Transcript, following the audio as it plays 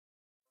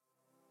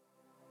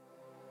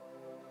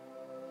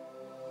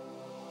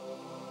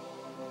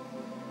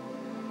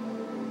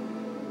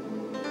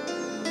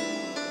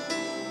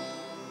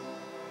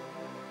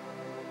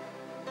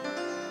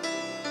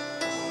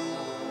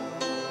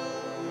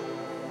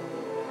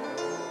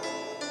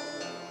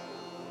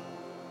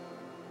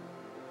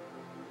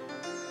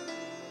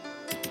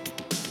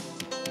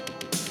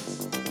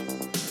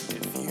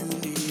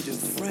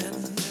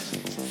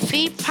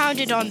feet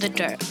pounded on the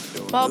dirt,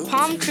 while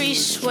palm trees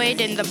swayed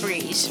in the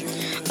breeze.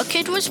 A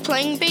kid was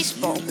playing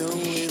baseball.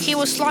 He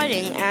was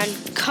sliding and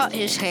cut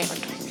his hand.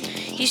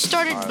 He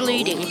started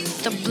bleeding.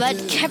 The blood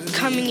kept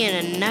coming in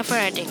a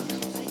never-ending,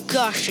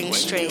 gushing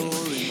stream.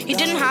 He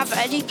didn't have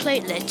any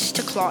platelets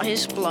to clot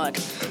his blood.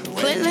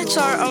 Platelets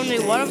are only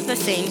one of the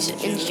things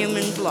in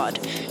human blood.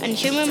 In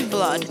human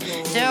blood,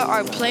 there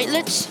are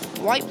platelets,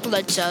 white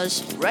blood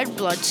cells, red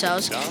blood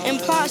cells, and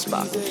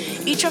plasma.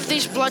 Each of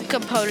these blood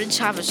components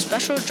have a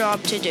special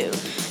job to do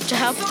to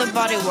help the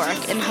body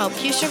work and help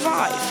you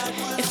survive.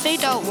 If they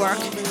don't work,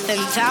 then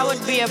that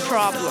would be a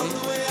problem.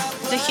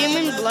 The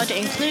human blood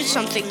includes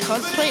something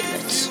called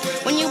platelets.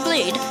 When you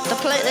bleed, the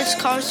platelets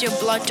cause your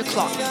blood to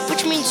clot,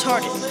 which means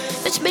harden.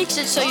 This makes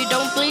it so you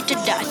don't bleed to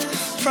death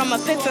from a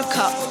paper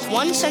cut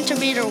 1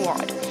 centimeter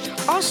wide.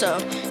 Also,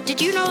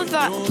 did you know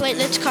that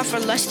platelets cover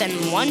less than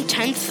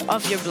 1/10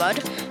 of your blood?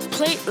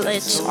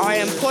 Platelets are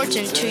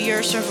important to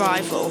your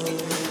survival.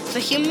 The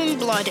human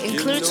blood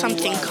includes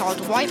something called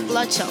white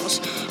blood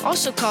cells,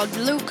 also called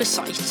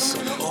leukocytes.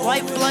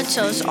 White blood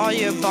cells are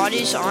your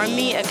body's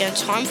army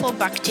against harmful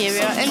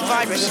bacteria and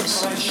viruses.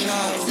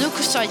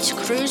 Leukocytes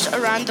cruise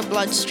around the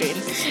bloodstream,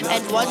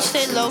 and once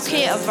they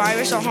locate a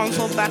virus or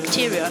harmful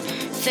bacteria,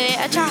 they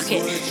attack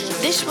it.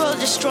 This will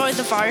destroy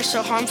the virus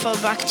or harmful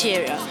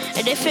bacteria,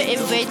 and if it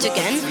invades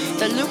again,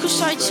 the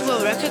leukocytes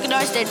will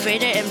recognize the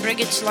invader and bring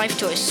its life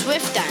to a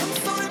swift end.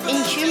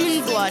 In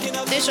human blood,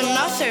 there's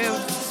another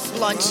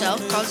blood cell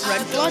called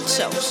red blood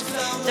cells.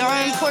 They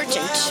are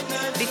important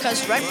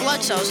because red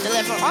blood cells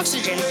deliver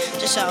oxygen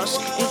to cells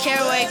and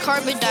carry away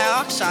carbon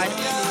dioxide,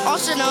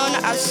 also known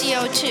as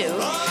CO2,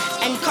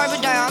 and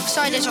carbon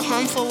dioxide is a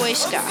harmful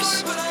waste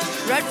gas.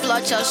 Red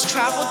blood cells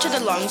travel to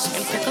the lungs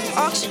and pick up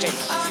oxygen.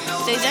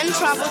 They then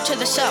travel to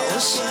the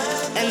cells,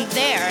 and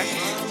there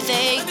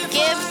they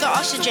give the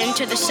oxygen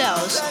to the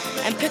cells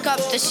and pick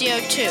up the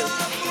CO2,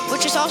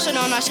 which is also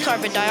known as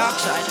carbon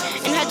dioxide,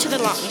 and head to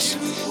the lungs.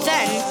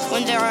 Then,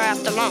 when they are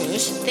at the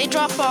lungs, they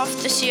drop off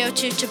the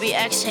CO2 to be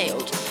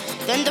exhaled.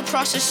 Then the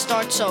process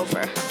starts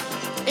over.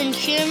 In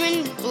human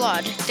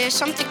blood, there's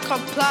something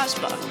called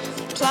plasma.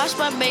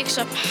 Plasma makes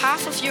up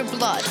half of your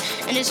blood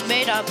and is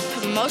made up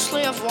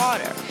mostly of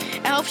water.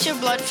 It helps your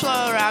blood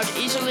flow around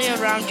easily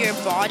around your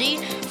body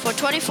for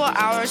 24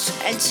 hours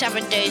and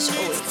 7 days a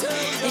week.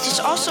 It is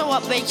also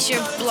what makes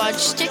your blood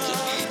sticky.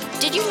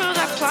 Did you know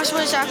that plasma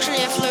is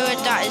actually a fluid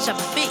that is a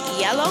bit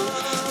yellow?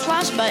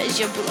 Plasma is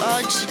your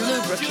blood's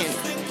lubricant.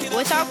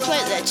 Without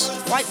platelets,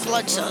 white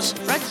blood cells,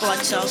 red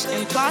blood cells,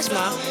 and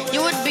plasma,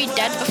 you would be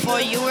dead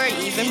before you were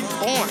even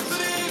born.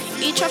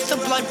 Each of the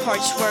blood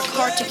parts work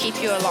hard to keep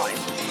you alive.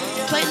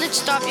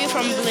 Platelets stop you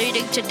from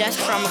bleeding to death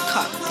from a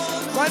cut.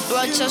 White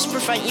blood cells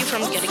prevent you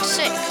from getting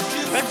sick.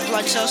 Red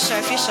blood cells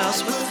serve your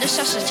cells with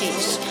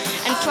necessities.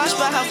 And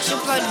plasma helps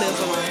your blood move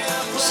along.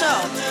 So,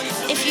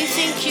 if you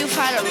think you've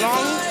had a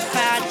long,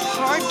 bad,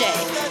 hard day,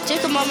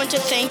 take a moment to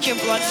thank your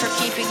blood for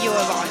keeping you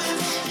alive.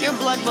 Your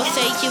blood will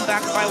thank you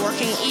back by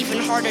working even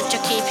harder to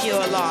keep you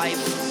alive.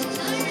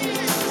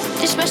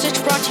 This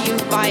message brought to you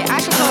by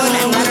Asher and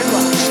Leonard and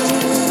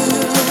Asher.